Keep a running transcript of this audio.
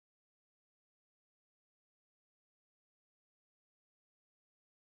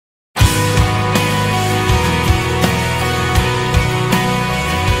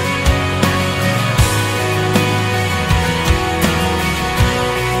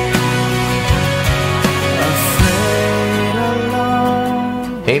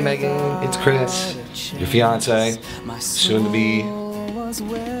Hey Megan, it's Chris, your fiance, soon to be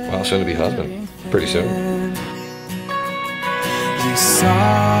husband, pretty soon. You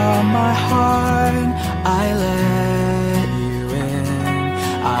saw my heart, I let you in.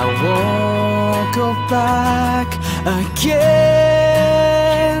 I won't go back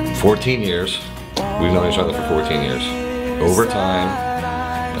again. 14 years. We've known each other for 14 years. Over time,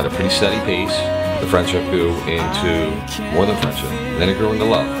 at a pretty steady pace, the friendship grew into more than friendship. Then it grew into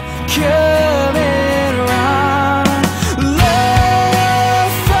love. Coming around,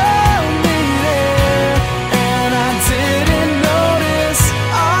 love found me there, and I didn't notice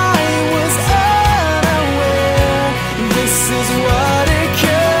I was unaware. This is what it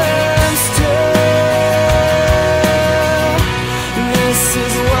comes to. This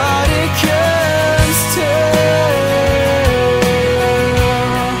is what it comes to.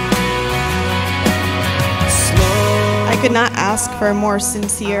 I could not ask for a more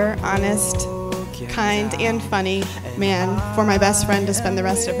sincere, honest, kind, and funny man for my best friend to spend the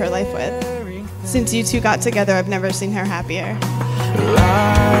rest of her life with. Since you two got together, I've never seen her happier.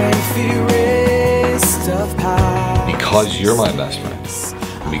 Because you're my best friend,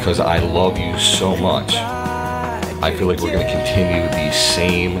 and because I love you so much, I feel like we're going to continue the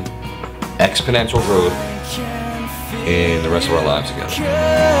same exponential growth in the rest of our lives together.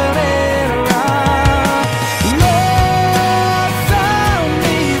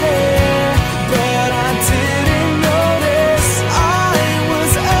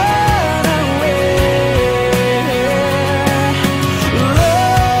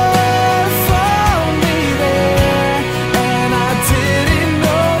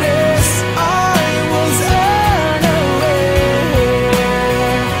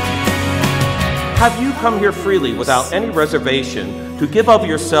 Have you come here freely without any reservation to give of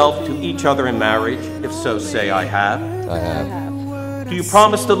yourself to each other in marriage? If so, say I have. I have. Do you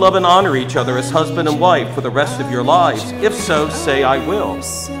promise to love and honor each other as husband and wife for the rest of your lives? If so, say I will.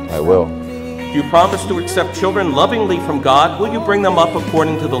 I will. Do you promise to accept children lovingly from God? Will you bring them up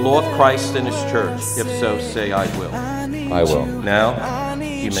according to the law of Christ and His church? If so, say I will. I will. Now,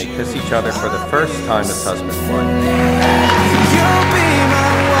 you may kiss each other for the first time as husband and wife. You'll be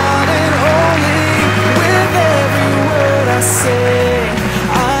my one and only. With every word I say,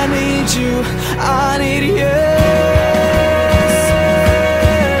 I need you, I need you.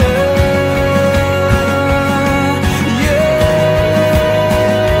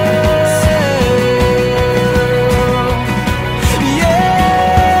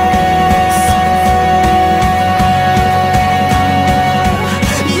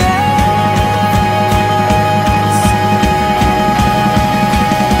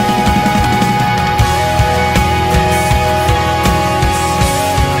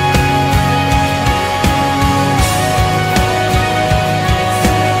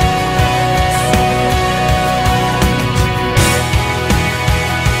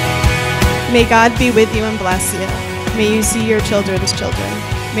 May God be with you and bless you. May you see your children's children.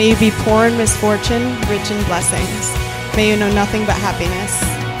 May you be poor in misfortune, rich in blessings. May you know nothing but happiness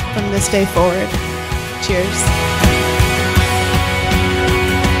from this day forward. Cheers.